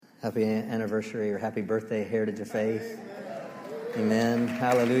Happy anniversary or happy birthday, Heritage of Faith. Amen.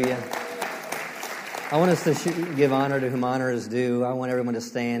 Hallelujah. I want us to give honor to whom honor is due. I want everyone to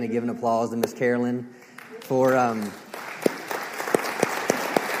stand and give an applause to Miss Carolyn for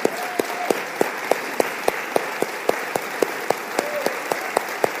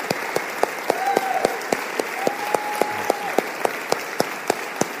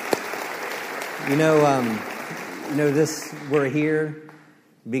this. We're here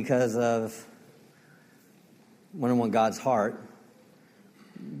because of one God's heart,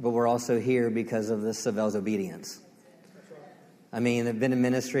 but we're also here because of the Savelle's obedience. I mean, they've been in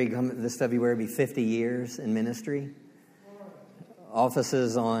ministry. This February will be 50 years in ministry.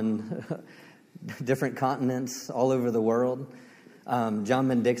 Offices on different continents all over the world. John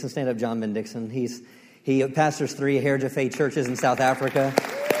Ben Dixon, stand up, John Ben Dixon. He pastors 3 Heritage of Faith churches in South Africa,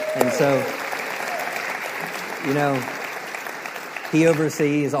 and so he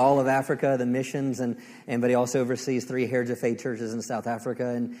oversees all of Africa, the missions, but he also oversees 3 Heritage of Faith churches in South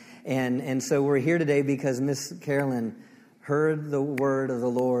Africa. And so we're here today because Miss Carolyn heard the word of the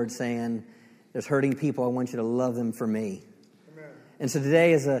Lord saying, there's hurting people, I want you to love them for me. Amen. And so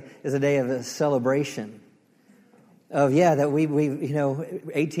today is a day of a celebration of, that we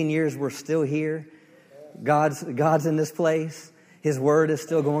 18 years we're still here. God's in this place. His word is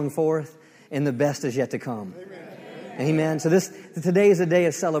still going forth, and the best is yet to come. Amen. Amen. So today is a day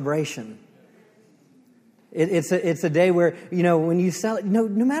of celebration. It's a day where, when you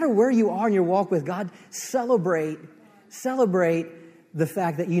no matter where you are in your walk with God, celebrate the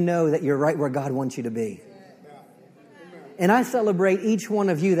fact that that you're right where God wants you to be. And I celebrate each one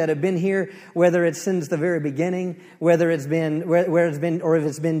of you that have been here, whether it's since the very beginning, whether it's been, or if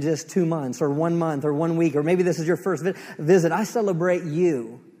it's been just 2 months or 1 month or 1 week, or maybe this is your first visit. I celebrate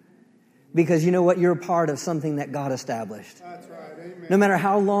you. Because you know what? You're a part of something that God established. That's right. Amen. No matter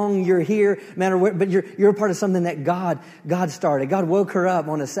how long you're here, no matter where, but you're a part of something that God started. God woke her up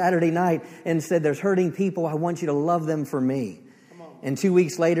on a Saturday night and said, there's hurting people. I want you to love them for me. And 3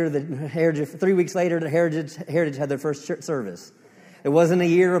 weeks later, the Heritage had their first church service. It wasn't a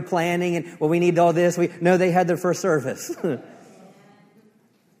year of planning and, we need all this. No, they had their first service.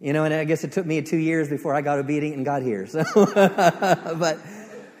 And I guess it took me 2 years before I got obedient and got here. So, but...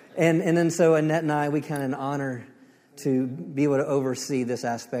 And then so Annette and I, we count it an honor to be able to oversee this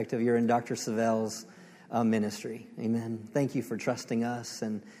aspect of your and Dr. Savelle's ministry. Amen. Thank you for trusting us,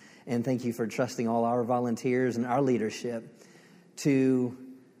 and thank you for trusting all our volunteers and our leadership to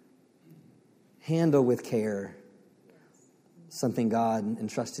handle with care something God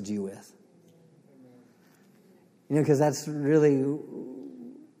entrusted you with. Because that's really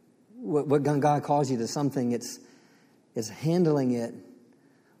what God calls you to, something. It's handling it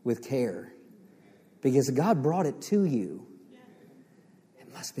with care, because God brought it to you.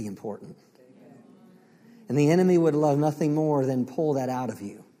 It must be important. And the enemy would love nothing more than pull that out of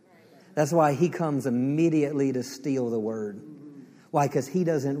you. That's why he comes immediately to steal the word. Why? Because he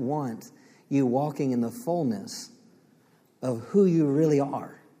doesn't want you walking in the fullness of who you really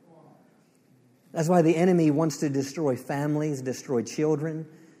are. That's why the enemy wants to destroy families, destroy children.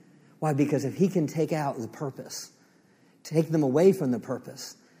 Why? Because if he can take out the purpose, take them away from the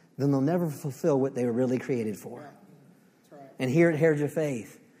purpose, then they'll never fulfill what they were really created for. That's right. And here at Heritage of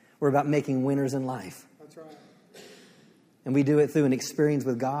Faith, we're about making winners in life. That's right. And we do it through an experience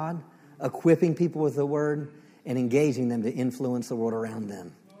with God, equipping people with the Word, and engaging them to influence the world around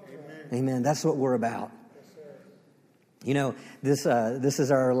them. Amen. That's what we're about. Yes, this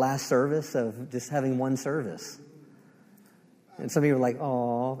is our last service of just having one service. And some of you are like,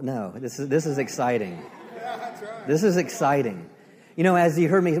 oh, no, this is exciting. Yeah, that's right. This is exciting. As you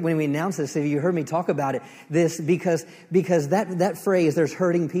heard me, when we announced this, you heard me talk about it, because that phrase, there's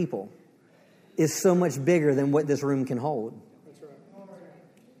hurting people, is so much bigger than what this room can hold. That's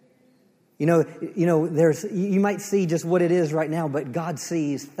right. You might see just what it is right now, but God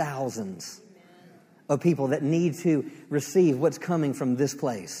sees thousands of people that need to receive what's coming from this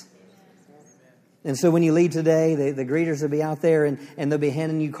place. And so when you leave today, the greeters will be out there and they'll be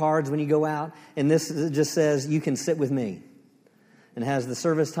handing you cards when you go out. And this just says, you can sit with me. And has the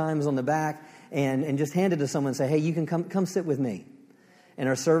service times on the back, and just hand it to someone and say, hey, you can come sit with me. And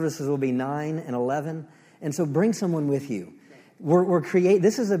our services will be 9 and 11. And so bring someone with you.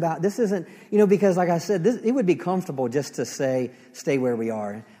 This isn't, because like I said, it would be comfortable just to say, stay where we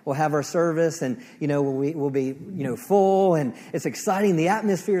are. We'll have our service and, we'll be, full and it's exciting. The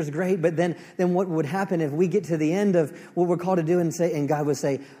atmosphere is great. But then what would happen if we get to the end of what we're called to do and God would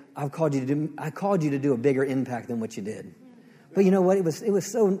say, I called you to do a bigger impact than what you did. But you know what? It was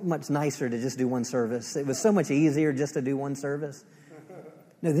so much nicer to just do one service. It was so much easier just to do one service.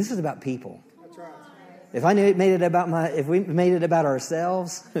 No, this is about people. That's right. If we made it about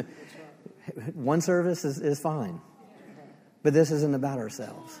ourselves, one service is fine. But this isn't about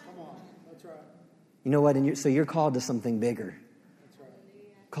ourselves. Come on. That's right. You know what? So you're called to something bigger. That's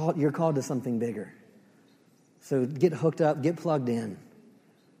right. You're called to something bigger. So get hooked up, get plugged in.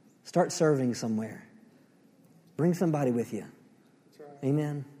 Start serving somewhere. Bring somebody with you. That's right.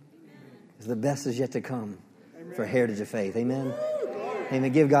 Amen. Because the best is yet to come. Amen. For Heritage of Faith. Amen.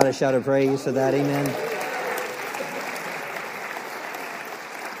 Amen. Give God a shout of praise for that. Amen.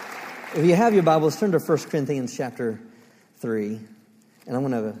 If you have your Bibles, turn to 1 Corinthians chapter 3. And I'm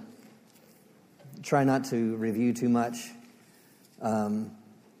going to try not to review too much.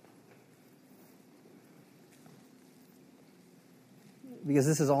 Because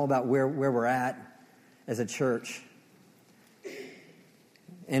this is all about where we're at as a church.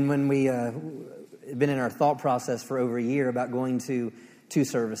 And when we been in our thought process for over a year about going to 2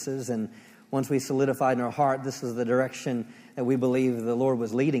 services, and once we solidified in our heart this was the direction that we believe the Lord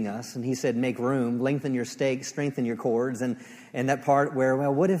was leading us, and He said, make room, lengthen your stakes, strengthen your cords, and that part where,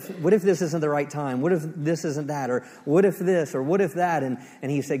 well, what if this isn't the right time? What if this isn't that? Or what if this? Or what if that? And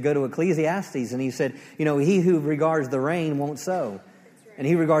He said, go to Ecclesiastes, and He said, he who regards the rain won't sow, and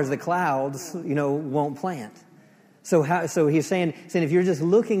he regards the clouds, won't plant. So he's saying if you're just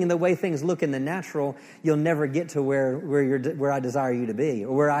looking in the way things look in the natural, you'll never get to where I desire you to be,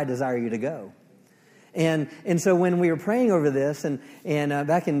 or where I desire you to go. And so when we were praying over this, and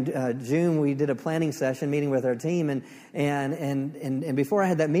back in June we did a planning session meeting with our team, and before I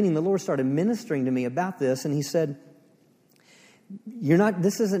had that meeting, the Lord started ministering to me about this, and He said,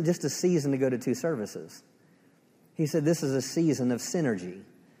 this isn't just a season to go to 2 services. He said, this is a season of synergy.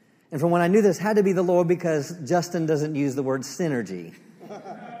 And from when I knew this had to be the Lord, because Justin doesn't use the word synergy.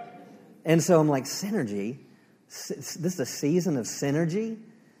 And so I'm like, synergy? This is a season of synergy?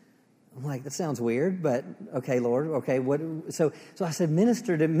 I'm like, that sounds weird, but okay, Lord, okay. What? So I said,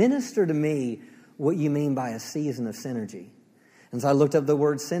 minister to me what you mean by a season of synergy. And so I looked up the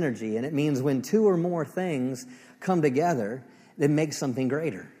word synergy, and it means when 2 or more things come together that make something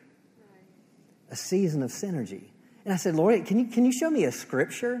greater. A season of synergy. And I said, Lord, can you show me a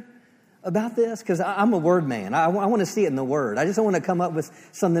scripture about this? Because I'm a word man. I want to see it in the Word. I just don't want to come up with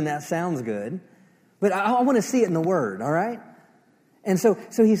something that sounds good, but I want to see it in the Word. All right. And so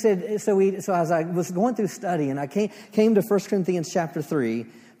he said. So as I was going through study, and I came to 1 Corinthians chapter 3,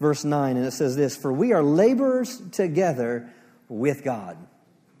 verse 9, and it says this: "For we are laborers together with God."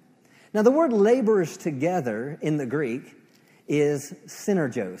 Now, the word "laborers together" in the Greek is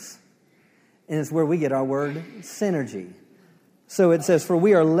synergos. And it's where we get our word synergy. So it says, for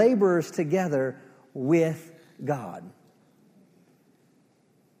we are laborers together with God.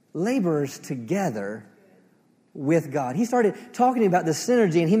 Laborers together with God. He started talking about the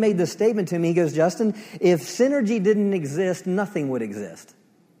synergy, and he made this statement to me. He goes, Justin, if synergy didn't exist, nothing would exist.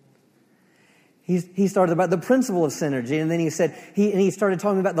 He started about the principle of synergy, and then he said, he started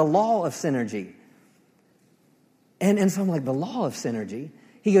talking about the law of synergy. And so I'm like, the law of synergy?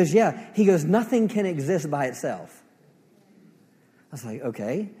 He goes, yeah. He goes, nothing can exist by itself. I was like,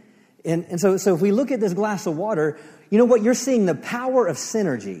 okay. And so if we look at this glass of water, you know what? You're seeing the power of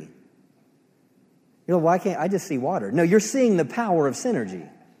synergy. Why can't I just see water? No, you're seeing the power of synergy.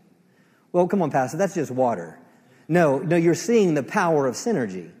 Well, come on, Pastor, that's just water. No, you're seeing the power of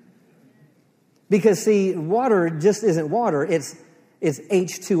synergy. Because, see, water just isn't water, it's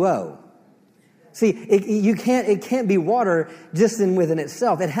H2O. See, it can't be water just within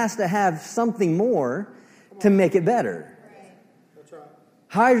itself. It has to have something more to make it better. That's right.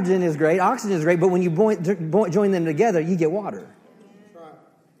 Hydrogen is great, oxygen is great, but when you join them together, you get water. That's right.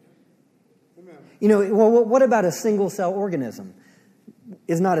 Amen. Well, what about a single-cell organism?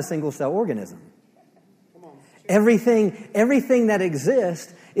 It's not a single-cell organism. Come on. Everything that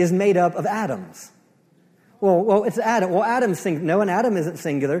exists is made up of atoms. Well, it's atom. Well, an atom isn't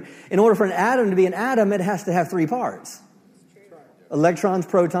singular. In order for an atom to be an atom, it has to have 3 parts. Electrons,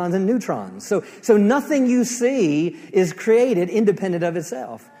 protons, and neutrons. So nothing you see is created independent of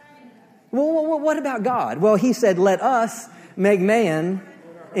itself. Well, what about God? Well, He said, let us make man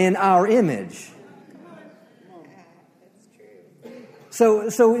in our image.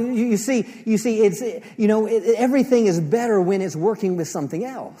 So you see, it's everything is better when it's working with something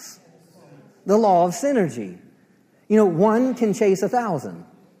else. The law of synergy. 1 can chase 1,000,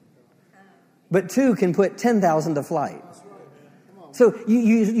 but 2 can put 10,000 to flight. So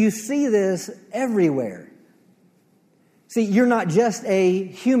you see this everywhere. See, you're not just a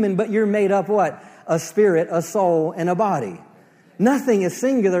human, but you're made up what? A spirit, a soul, and a body. Nothing is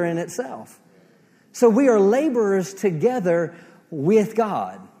singular in itself. So we are laborers together with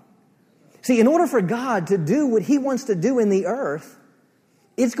God. See, in order for God to do what He wants to do in the earth,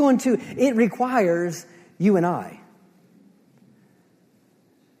 it requires you and I.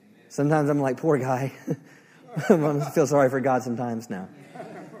 Sometimes I'm like, poor guy. I feel sorry for God sometimes now.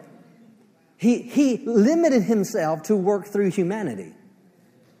 He limited Himself to work through humanity.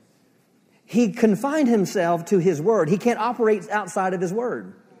 He confined Himself to His Word. He can't operate outside of His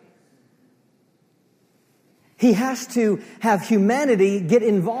Word. He has to have humanity get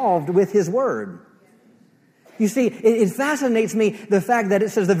involved with His Word. You see, it fascinates me the fact that it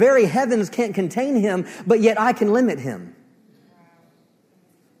says the very heavens can't contain Him, but yet I can limit Him.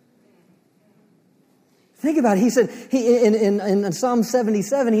 Think about it. He said, in Psalm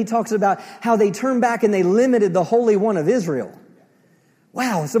 77, he talks about how they turned back and they limited the Holy One of Israel.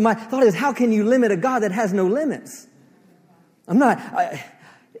 Wow. So my thought is, how can you limit a God that has no limits? I'm not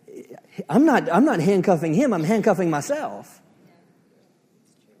handcuffing Him. I'm handcuffing myself.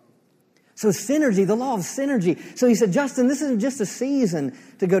 So synergy, the law of synergy. So he said, Justin, this isn't just a season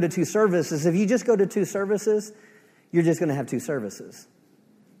to go to 2 services. If you just go to 2 services, you're just going to have 2 services.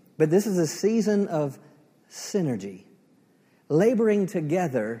 But this is a season of synergy, laboring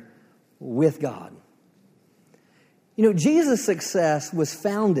together with God. You know, Jesus' success was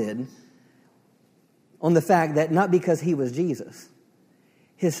founded on the fact that not because He was Jesus.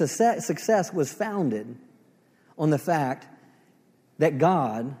 His success was founded on the fact that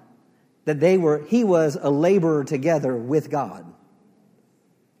He was a laborer together with God.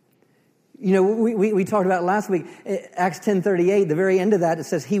 You know, we talked about it last week, Acts 10:38, the very end of that, it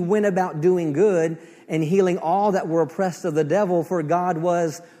says, He went about doing good and healing all that were oppressed of the devil, for God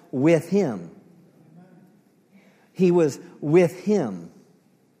was with Him. He was with Him.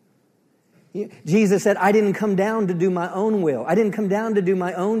 Jesus said, I didn't come down to do my own will. I didn't come down to do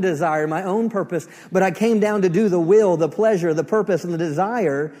my own desire, my own purpose, but I came down to do the will, the pleasure, the purpose, and the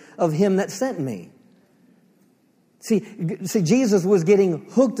desire of Him that sent me. See, Jesus was getting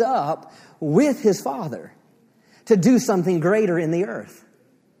hooked up with His Father to do something greater in the earth.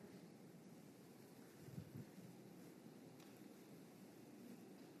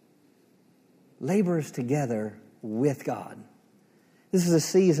 Laborers together with God. This is a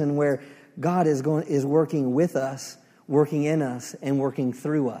season where God is working with us, working in us, and working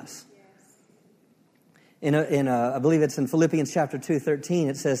through us. I believe it's in Philippians chapter 2:13.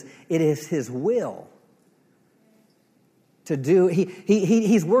 It says, "It is His will to do."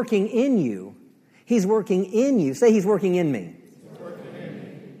 He's working in you. He's working in you. Say, He's working in me.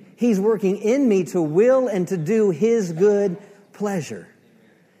 He's working in me to will and to do His good pleasure.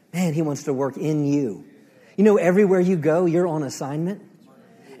 Man, He wants to work in you. You know, everywhere you go, you're on assignment.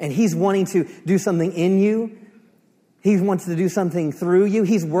 And He's wanting to do something in you. He wants to do something through you.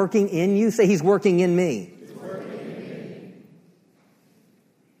 He's working in you. Say, He's working in me. He's working in me.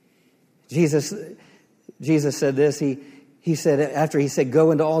 Jesus said this. He said, after He said,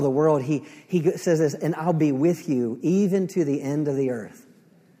 go into all the world, He says this, and I'll be with you even to the end of the earth.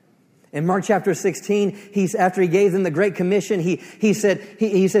 In Mark chapter 16, after He gave them the Great Commission, he said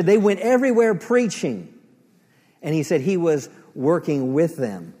they went everywhere preaching. And He said He was working with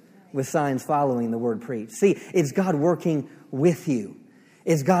them, with signs following the word preached. See, it's God working with you.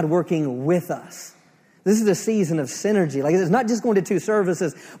 It's God working with us. This is a season of synergy. Like, it's not just going to 2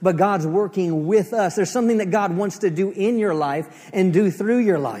 services, but God's working with us. There's something that God wants to do in your life and do through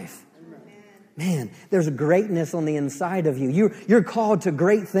your life. Man, there's greatness on the inside of you. You're called to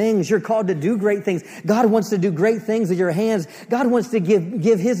great things. You're called to do great things. God wants to do great things with your hands. God wants to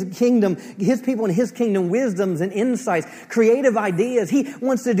give His kingdom, His people in His kingdom wisdoms and insights, creative ideas. He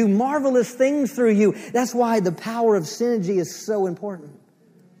wants to do marvelous things through you. That's why the power of synergy is so important.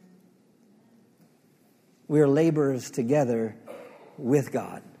 We are laborers together with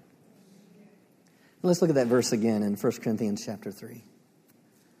God. Let's look at that verse again in 1 Corinthians chapter 3.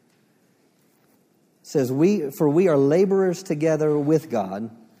 It says, for we are laborers together with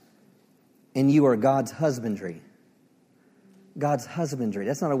God, and you are God's husbandry. God's husbandry.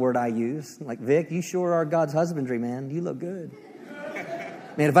 That's not a word I use. Like, Vic, you sure are God's husbandry, man. You look good.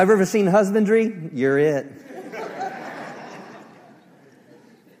 Man, if I've ever seen husbandry, you're it.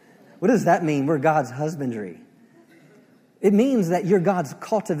 What does that mean? We're God's husbandry. It means that you're God's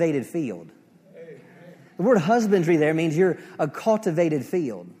cultivated field. The word husbandry there means you're a cultivated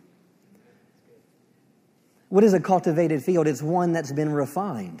field. What is a cultivated field? It's one that's been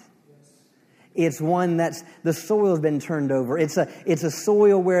refined. It's one that's, the soil's been turned over. It's a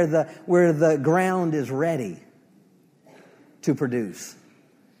soil where the ground is ready to produce.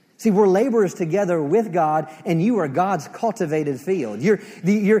 See, we're laborers together with God, and you are God's cultivated field. You're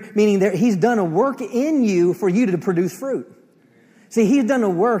meaning that He's done a work in you for you to produce fruit. See, he's done a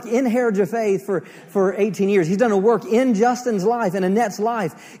work in Heritage of Faith for 18 years. He's done a work in Justin's life and Annette's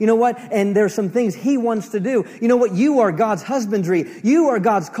life. You know what? And there's some things he wants to do. You know what? You are God's husbandry. You are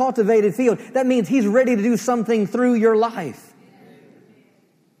God's cultivated field. That means he's ready to do something through your life.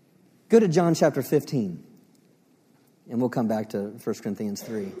 Go to John chapter 15. And we'll come back to 1 Corinthians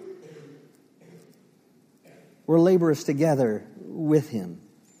 3. We're laborers together with him.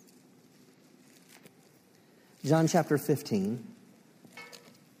 John chapter 15.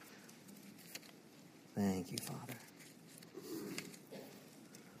 Thank you, Father.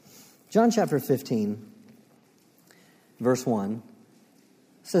 John chapter 15, verse 1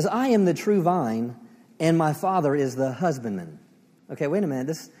 says, I am the true vine, and my Father is the husbandman. Okay, wait a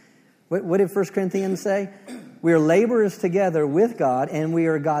minute. What did 1 Corinthians say? We are laborers together with God, and we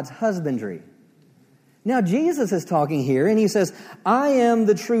are God's husbandry. Now, Jesus is talking here, and he says, I am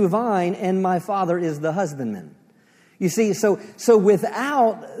the true vine, and my Father is the husbandman. You see, so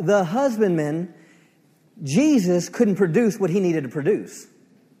without the husbandman, Jesus couldn't produce what he needed to produce.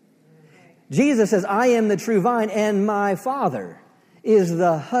 Jesus says, I am the true vine, and my Father is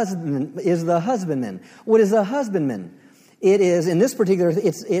the husbandman. What is a husbandman? It is, in this particular,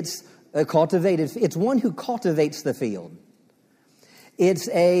 it's a cultivated, it's one who cultivates the field. It's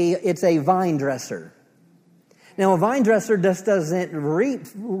a vine dresser. Now, a vine dresser just doesn't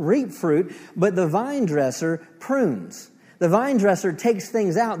reap fruit, but the vine dresser prunes. The vine dresser takes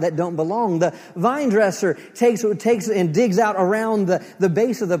things out that don't belong. The vine dresser takes and digs out around the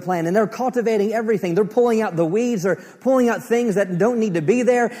base of the plant, and they're cultivating everything. They're pulling out the weeds. They're pulling out things that don't need to be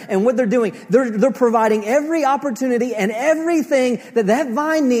there. And what they're doing, they're providing every opportunity and everything that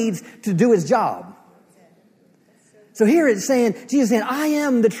vine needs to do its job. So here it's saying, Jesus is saying, I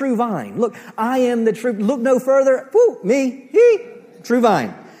am the true vine. Look, I am the true, look no further. Woo, me, he, true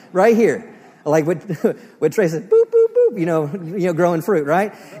vine. Right here. Like what Trey says, boop, boop, boop, you know, growing fruit,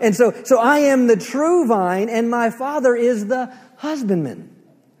 right? And so I am the true vine, and my Father is the husbandman.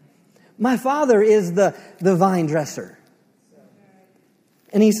 My Father is the vine dresser.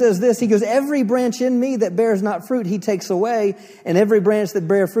 And he says this, he goes, every branch in me that bears not fruit, he takes away, and every branch that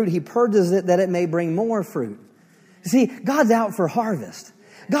bears fruit, he purges it that it may bring more fruit. See, God's out for harvest.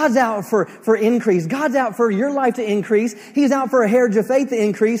 God's out for increase. God's out for your life to increase. He's out for a Heritage of Faith to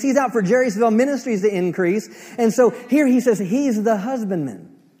increase. He's out for Jerrysville Ministries to increase. And so here he says he's the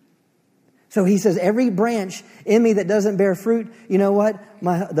husbandman. So he says every branch in me that doesn't bear fruit, you know what?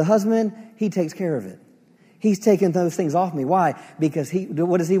 The husbandman, he takes care of it. He's taking those things off me. Why? Because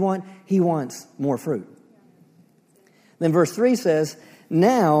what does he want? He wants more fruit. Then verse 3 says,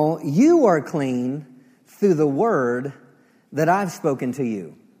 now you are clean through the word that I've spoken to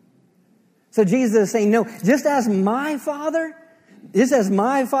you. So Jesus is saying, no, just as my Father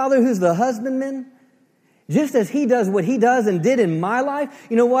who's the husbandman, just as he does what he does and did in my life,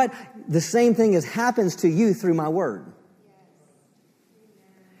 you know what? The same thing happens to you through my word.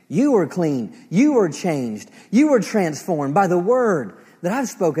 You are clean. You are changed. You are transformed by the word that I've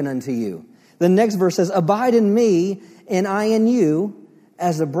spoken unto you. The next verse says, abide in me and I in you,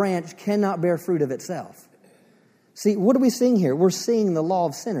 as a branch cannot bear fruit of itself. See, what are we seeing here? We're seeing the law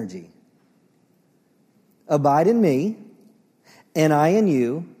of synergy. Abide in me, and I in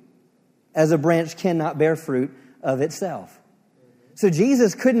you, as a branch cannot bear fruit of itself. So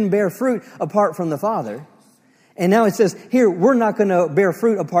Jesus couldn't bear fruit apart from the Father. And now it says, here, we're not going to bear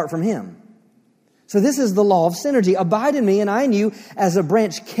fruit apart from him. So this is the law of synergy. Abide in me, and I in you, as a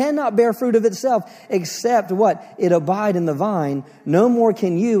branch cannot bear fruit of itself, except what? It abide in the vine. No more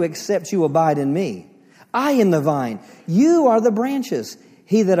can you, except you abide in me. I am the vine. You are the branches.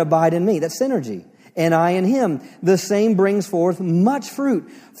 He that abide in me. That's synergy. And I in him. The same brings forth much fruit.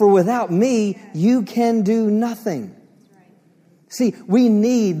 For without me, you can do nothing. See, we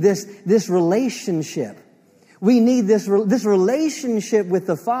need this relationship. We need this relationship with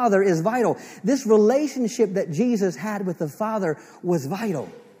the Father is vital. This relationship that Jesus had with the Father was vital.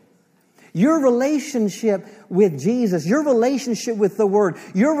 Your relationship with Jesus, your relationship with the Word,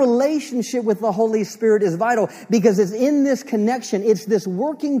 your relationship with the Holy Spirit is vital because it's in this connection, it's this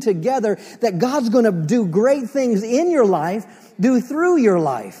working together that God's going to do great things in your life, do through your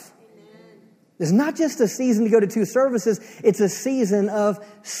life. It's not just a season to go to 2 services, it's a season of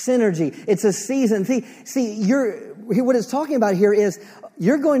synergy. It's a season, see, what it's talking about here is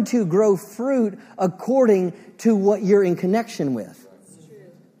you're going to grow fruit according to what you're in connection with.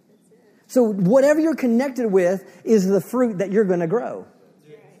 So whatever you're connected with is the fruit that you're going to grow.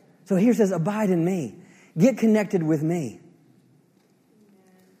 So here it says, abide in me. Get connected with me.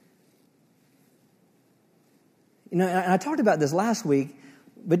 You know, and I talked about this last week,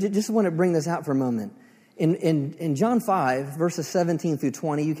 but just want to bring this out for a moment. In John 5, verses 17 through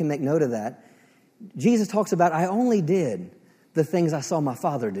 20, you can make note of that. Jesus talks about, I only did the things I saw my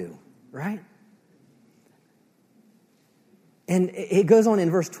Father do, right? And it goes on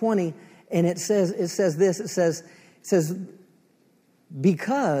in verse 20, and it says this, it says,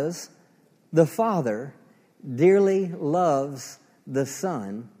 because the Father dearly loves the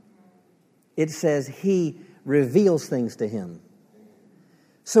Son, it says he reveals things to him.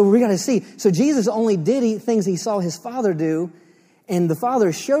 So we got to see. So Jesus only did things he saw his Father do, and the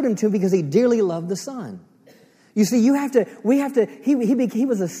Father showed him to him because he dearly loved the Son. You see, he was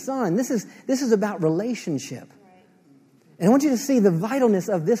a son. This is about relationship. And I want you to see the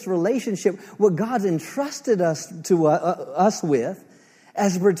vitalness of this relationship, what God's entrusted us with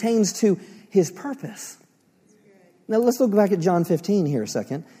as it pertains to his purpose. Now let's look back at John 15 here a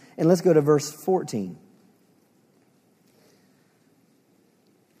second, and let's go to verse 14.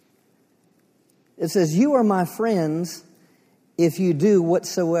 It says, you are my friends if you do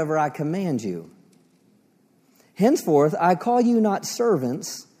whatsoever I command you. Henceforth, I call you not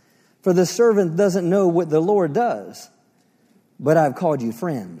servants, for the servant doesn't know what the Lord does, but I've called you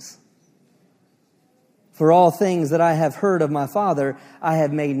friends. For all things that I have heard of my Father, I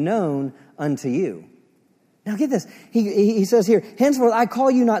have made known unto you. Now get this. He says here, henceforth, I call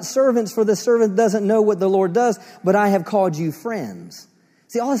you not servants, for the servant doesn't know what the Lord does, but I have called you friends.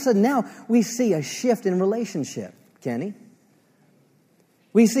 See, all of a sudden now we see a shift in relationship, Kenny.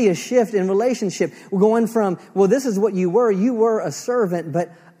 We see a shift in relationship. We're going from, well, this is what you were. You were a servant,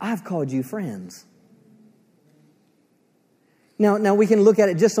 but I've called you friends. Now we can look at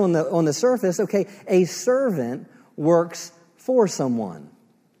it just on the surface. Okay, a servant works for someone.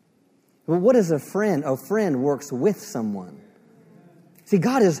 Well, what is a friend? A friend works with someone. See,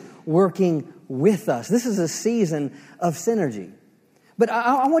 God is working with us. This is a season of synergy. But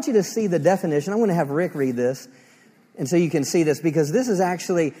I want you to see the definition. I'm going to have Rick read this, and so you can see this, because this is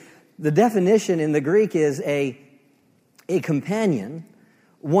actually, the definition in the Greek is a companion,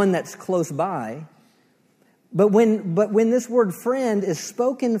 one that's close by. But when this word friend is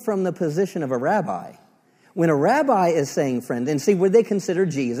spoken from the position of a rabbi, when a rabbi is saying friend, and see, would they consider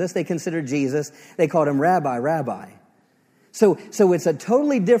Jesus? They considered Jesus, they called him rabbi. So it's a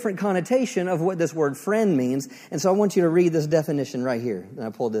totally different connotation of what this word friend means. And so I want you to read this definition right here. And I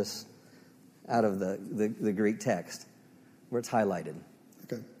pulled this out of the Greek text where it's highlighted.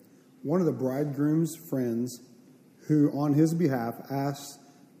 Okay. One of the bridegroom's friends who on his behalf asked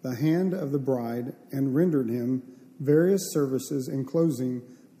the hand of the bride and rendered him various services enclosing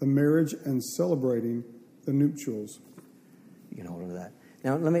the marriage and celebrating the nuptials. You can hold on to that.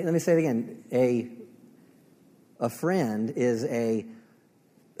 Now let me say it again. A friend is a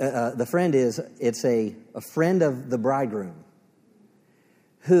friend of the bridegroom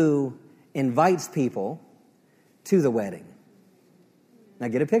who invites people to the wedding. Now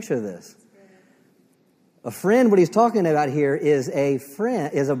get a picture of this. A friend, what he's talking about here is a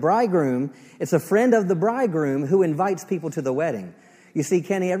bridegroom. It's a friend of the bridegroom who invites people to the wedding. You see,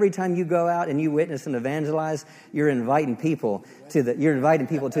 Kenny, every time you go out and you witness and evangelize, you're inviting people to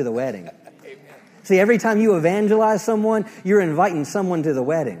the wedding. See, every time you evangelize someone, you're inviting someone to the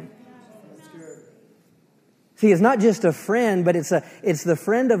wedding. See, it's not just a friend, but it's the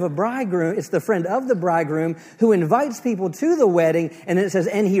friend of a bridegroom. It's the friend of the bridegroom who invites people to the wedding, and it says,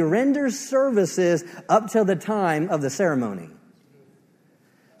 and he renders services up till the time of the ceremony.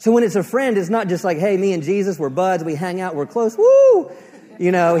 So when it's a friend, it's not just like, hey, me and Jesus, we're buds, we hang out, we're close, woo!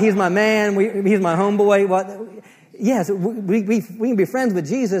 You know, he's my man, he's my homeboy. Well, yes, we can be friends with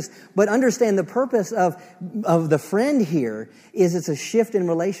Jesus, but understand the purpose of the friend here is it's a shift in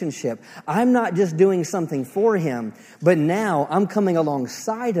relationship. I'm not just doing something for him, but now I'm coming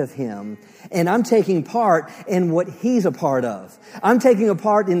alongside of him, and I'm taking part in what he's a part of. I'm taking a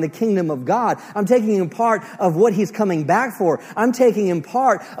part in the kingdom of God. I'm taking a part of what he's coming back for. I'm taking in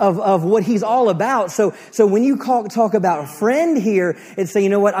part of what he's all about. So when you talk about a friend here, it's saying, you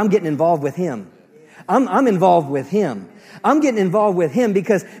know what, I'm getting involved with him. I'm involved with him. I'm getting involved with him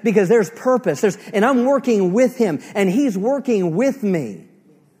because there's purpose. And I'm working with him, and he's working with me.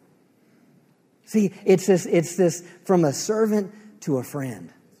 See, it's this from a servant to a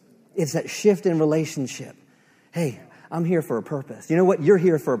friend. It's that shift in relationship. Hey, I'm here for a purpose. You know what? You're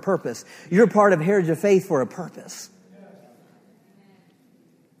here for a purpose. You're part of Heritage of Faith for a purpose.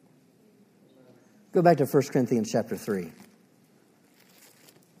 Go back to 1 Corinthians chapter 3.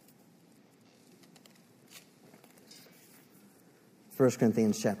 1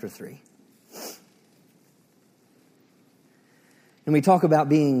 Corinthians chapter 3. And we talk about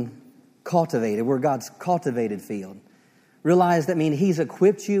being cultivated. We're God's cultivated field. Realize that means he's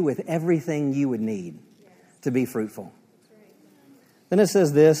equipped you with everything you would need. to be fruitful. Then it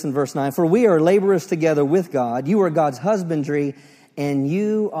says this in verse 9, for we are laborers together with God. You are God's husbandry, and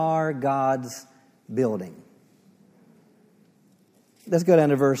you are God's building. Let's go down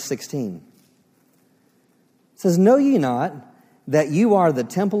to verse 16. It says, know ye not that you are the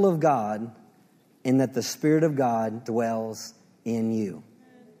temple of God, and that the Spirit of God dwells in you?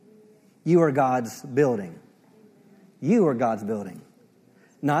 You are God's building. You are God's building.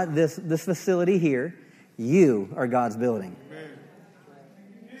 Not this facility here. You are God's building.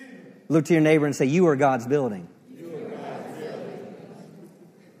 Look to your neighbor and say, you are God's building.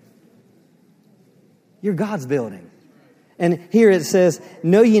 You're God's building. And here it says,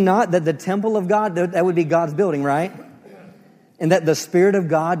 know ye not that the temple of God, that would be God's building, right? And that the Spirit of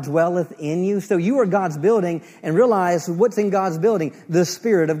God dwelleth in you. So you are God's building, and realize what's in God's building? The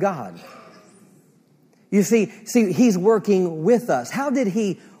Spirit of God. You see, He's working with us. How did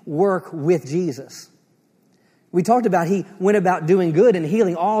He work with Jesus? We talked about He went about doing good and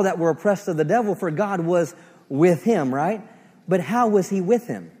healing all that were oppressed of the devil, for God was with Him, right? But how was He with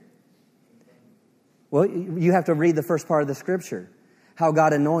Him? Well, you have to read the first part of the Scripture. How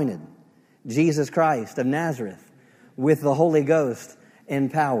God anointed Jesus Christ of Nazareth with the Holy Ghost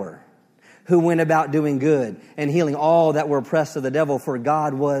and power, who went about doing good and healing all that were oppressed of the devil, for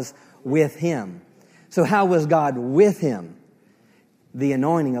God was with Him. So how was God with Him? The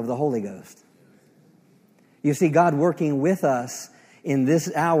anointing of the Holy Ghost. You see, God working with us in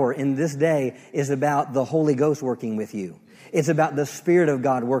this hour, in this day, is about the Holy Ghost working with you. It's about the Spirit of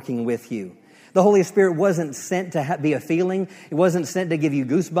God working with you. The Holy Spirit wasn't sent to be a feeling. It wasn't sent to give you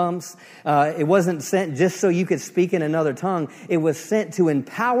goosebumps. It wasn't sent just so you could speak in another tongue. It was sent to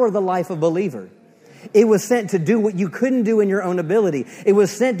empower the life of a believer. It was sent to do what you couldn't do in your own ability. It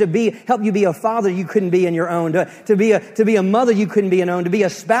was sent to help you be a father you couldn't be in your own, to be a mother you couldn't be in your own, to be a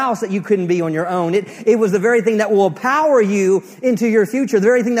spouse that you couldn't be on your own. It was the very thing that will empower you into your future, the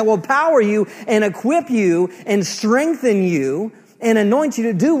very thing that will empower you and equip you and strengthen you and anoint you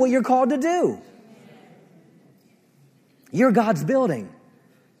to do what you're called to do. You're God's building,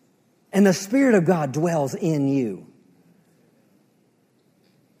 and the Spirit of God dwells in you.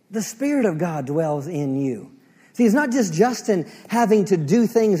 The Spirit of God dwells in you. See, it's not just Justin having to do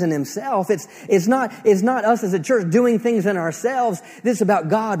things in himself. It's not us as a church doing things in ourselves. This is about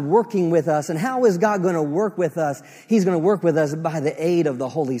God working with us. And how is God going to work with us? He's going to work with us by the aid of the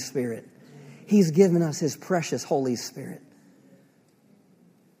Holy Spirit. He's given us His precious Holy Spirit.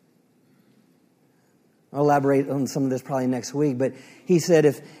 I'll elaborate on some of this probably next week, but he said,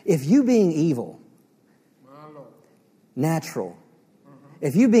 if you being evil, natural,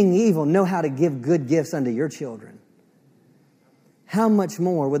 if you being evil know how to give good gifts unto your children, how much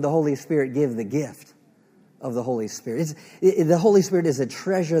more would the Holy Spirit give the gift of the Holy Spirit? The Holy Spirit is a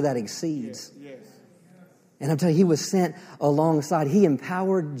treasure that exceeds. Yes. And I'm telling you, He was sent alongside. He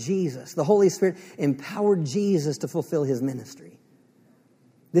empowered Jesus. The Holy Spirit empowered Jesus to fulfill His ministry.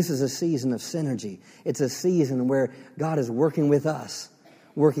 This is a season of synergy. It's a season where God is working with us,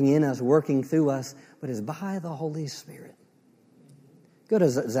 working in us, working through us, but it's by the Holy Spirit. Go to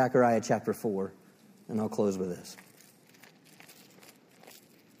Zechariah chapter 4, and I'll close with this.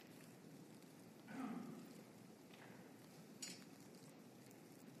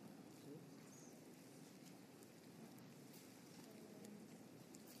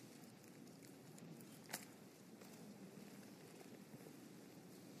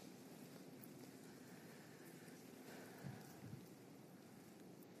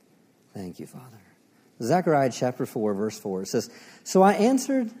 Thank you, Father. Zechariah chapter 4, verse 4. It says, so I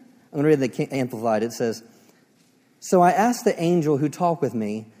answered, I'm going to read the Amplified. It says, so I asked the angel who talked with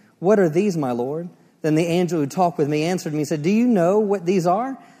me, what are these, my Lord? Then the angel who talked with me answered me, said, do you know what these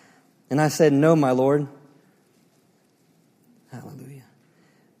are? And I said, no, my Lord. Hallelujah.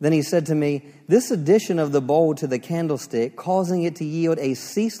 Then he said to me, this addition of the bowl to the candlestick, causing it to yield a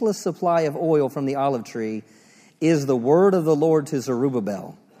ceaseless supply of oil from the olive tree, is the word of the Lord to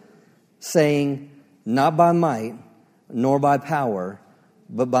Zerubbabel, saying, not by might, nor by power,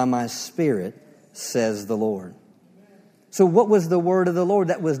 but by my Spirit, says the Lord. So what was the word of the Lord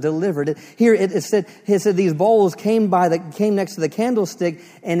that was delivered? Here it said these bowls came next to the candlestick,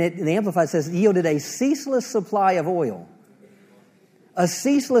 and the Amplified says yielded a ceaseless supply of oil. A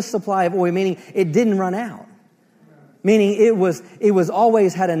ceaseless supply of oil, meaning it didn't run out. Meaning it was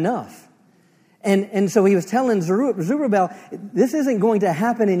always had enough. And so he was telling Zerubbabel, this isn't going to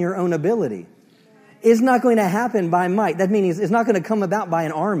happen in your own ability. It's not going to happen by might. That means it's not going to come about by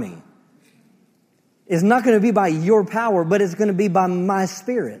an army. It's not going to be by your power, but it's going to be by my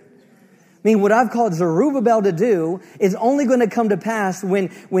Spirit. I mean, what I've called Zerubbabel to do is only going to come to pass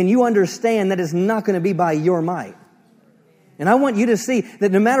when you understand that it's not going to be by your might. And I want you to see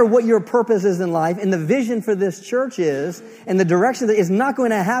that no matter what your purpose is in life and the vision for this church is and the direction that is not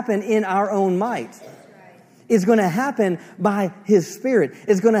going to happen in our own might. It's going to happen by His Spirit.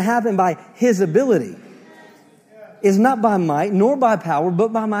 It's going to happen by His ability. It's not by might nor by power,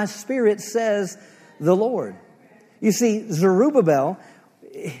 but by my Spirit, says the Lord. You see, Zerubbabel,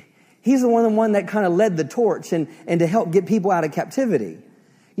 he's the one that kind of led the torch and to help get people out of captivity.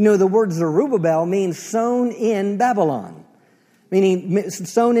 You know, the word Zerubbabel means sown in Babylon, meaning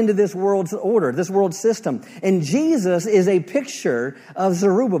sown into this world's order, this world system. And Jesus is a picture of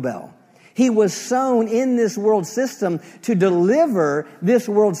Zerubbabel. He was sown in this world system to deliver this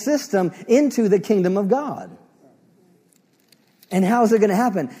world system into the kingdom of God. And how is it going to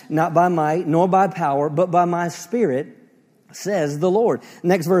happen? Not by might, nor by power, but by my Spirit, says the Lord.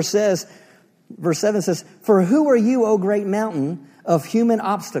 Next verse 7 says, for who are you, O great mountain of human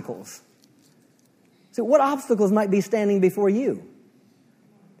obstacles? So what obstacles might be standing before you?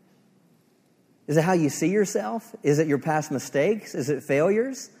 Is it how you see yourself? Is it your past mistakes? Is it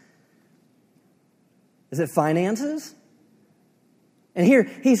failures? Is it finances? And here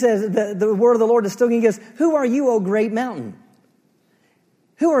he says, the word of the Lord is still, he goes, who are you, O great mountain?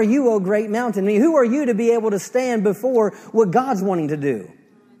 Who are you, O great mountain? I mean, who are you to be able to stand before what God's wanting to do?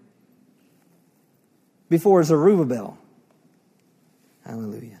 Before Zerubbabel.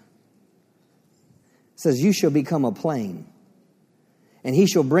 Hallelujah. It says, you shall become a plain, and he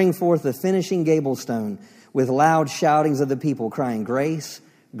shall bring forth the finishing gable stone with loud shoutings of the people, crying, grace,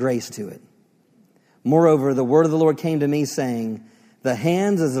 grace to it. Moreover, the word of the Lord came to me, saying, the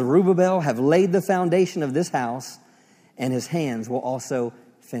hands of Zerubbabel have laid the foundation of this house, and his hands will also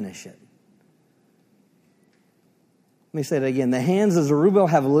finish it. Let me say that again. The hands of Zerubbabel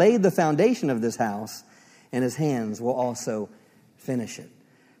have laid the foundation of this house, and his hands will also finish it.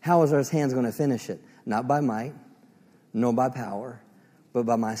 How is his hands going to finish it? Not by might, nor by power, but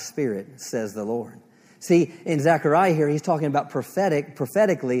by my Spirit, says the Lord. See, in Zechariah here, he's talking about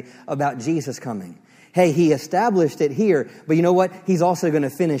prophetically about Jesus coming. Hey, he established it here, but you know what? He's also going to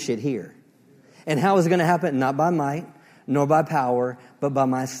finish it here. And how is it going to happen? Not by might, nor by power, but by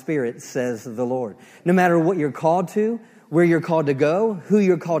my Spirit, says the Lord. No matter what you're called to, where you're called to go, who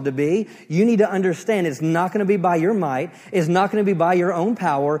you're called to be, you need to understand it's not going to be by your might, it's not going to be by your own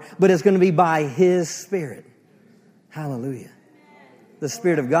power, but it's going to be by His Spirit. Hallelujah. The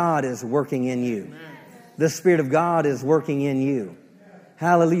Spirit of God is working in you. The Spirit of God is working in you.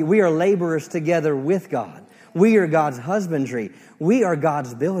 Hallelujah. We are laborers together with God. We are God's husbandry. We are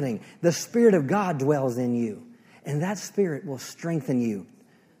God's building. The Spirit of God dwells in you. And that Spirit will strengthen you,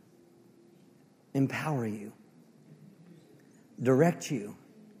 empower you, direct you,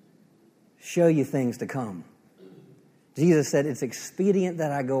 show you things to come. Jesus said, it's expedient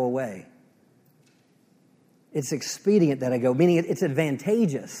that I go away. It's expedient that I go, meaning it's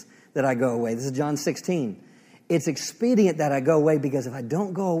advantageous that I go away. This is John 16. It's expedient that I go away because if I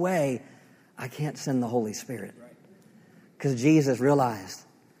don't go away, I can't send the Holy Spirit. Because Jesus realized,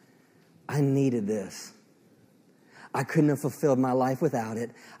 I needed this. I couldn't have fulfilled my life without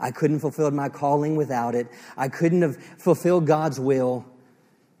it. I couldn't have fulfilled my calling without it. I couldn't have fulfilled God's will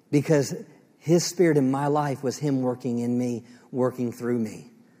because His Spirit in my life was Him working in me, working through me.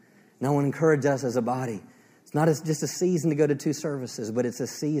 And I want to encourage us as a body. It's not just a season to go to 2 services, but it's a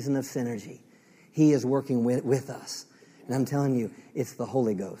season of synergy. He is working with us. And I'm telling you, it's the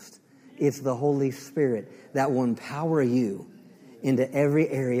Holy Ghost. It's the Holy Spirit that will empower you into every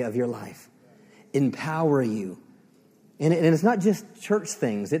area of your life. Empower you. And it's not just church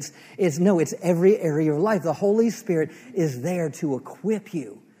things. It's every area of your life. The Holy Spirit is there to equip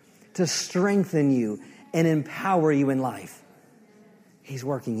you, to strengthen you, and empower you in life. He's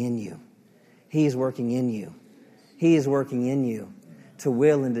working in you. He's working in you. He is working in you to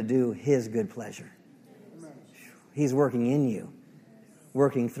will and to do His good pleasure. He's working in you,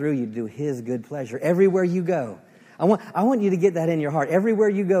 working through you to do His good pleasure. Everywhere you go. I want you to get that in your heart. Everywhere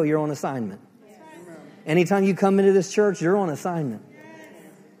you go, you're on assignment. Anytime you come into this church, you're on assignment.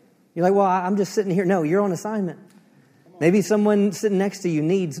 You're like, well, I'm just sitting here. No, you're on assignment. Maybe someone sitting next to you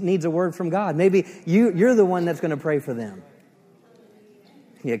needs a word from God. Maybe you're the one that's going to pray for them.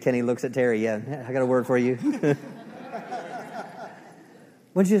 Yeah, Kenny looks at Terry. Yeah, I got a word for you.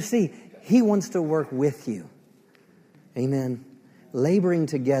 But you see, He wants to work with you. Amen. Laboring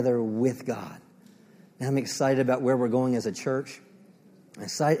together with God. And I'm excited about where we're going as a church. I'm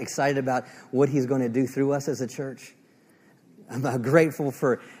excited about what He's going to do through us as a church. I'm grateful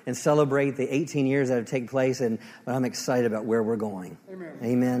for and celebrate the 18 years that have taken place, but I'm excited about where we're going. Amen.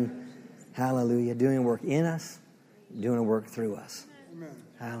 Amen. Hallelujah. Doing a work in us, doing a work through us. Amen.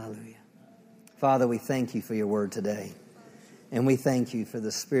 Hallelujah. Father, we thank you for your word today. And we thank you for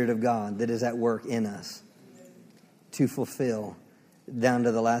the Spirit of God that is at work in us to fulfill, down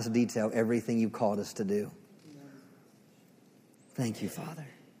to the last detail, everything you've called us to do. Thank you, Father,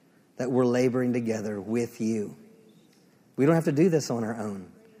 that we're laboring together with you. We don't have to do this on our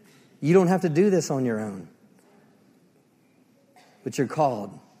own. You don't have to do this on your own. But you're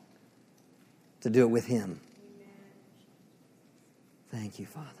called to do it with him. Thank you,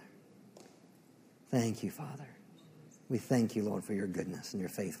 Father. Thank you, Father. We thank you, Lord, for your goodness and your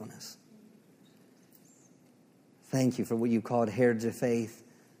faithfulness. Thank you for what you called Heritage of Faith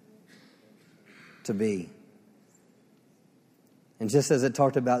to be. And just as it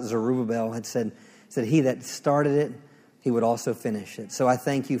talked about Zerubbabel, it said he that started it, he would also finish it. So I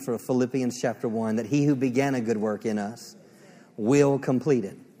thank you for Philippians chapter 1, that he who began a good work in us will complete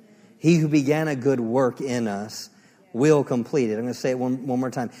it. He who began a good work in us will complete it. I'm going to say it one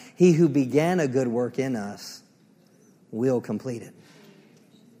more time. He who began a good work in us will complete it.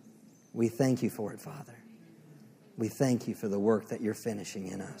 We thank you for it, Father. We thank you for the work that you're finishing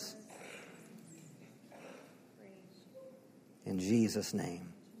in us. In Jesus'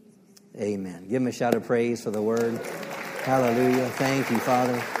 name, amen. Give him a shout of praise for the word. Hallelujah. Thank you,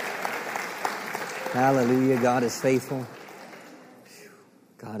 Father. Hallelujah. God is faithful.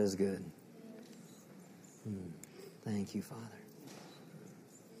 God is good. Thank you, Father.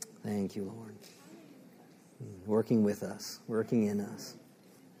 Thank you, Lord. Working with us, working in us.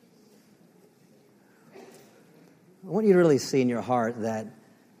 I want you to really see in your heart that,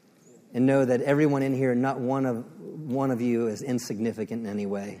 and know that everyone in here, not one of you is insignificant in any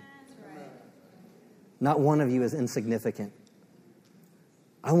way. Not one of you is insignificant.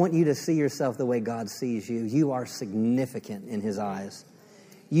 I want you to see yourself the way God sees you. You are significant in his eyes.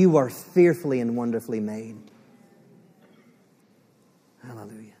 You are fearfully and wonderfully made.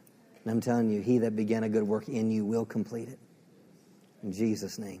 Hallelujah. And I'm telling you, he that began a good work in you will complete it. In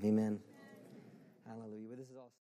Jesus' name, amen. Hallelujah.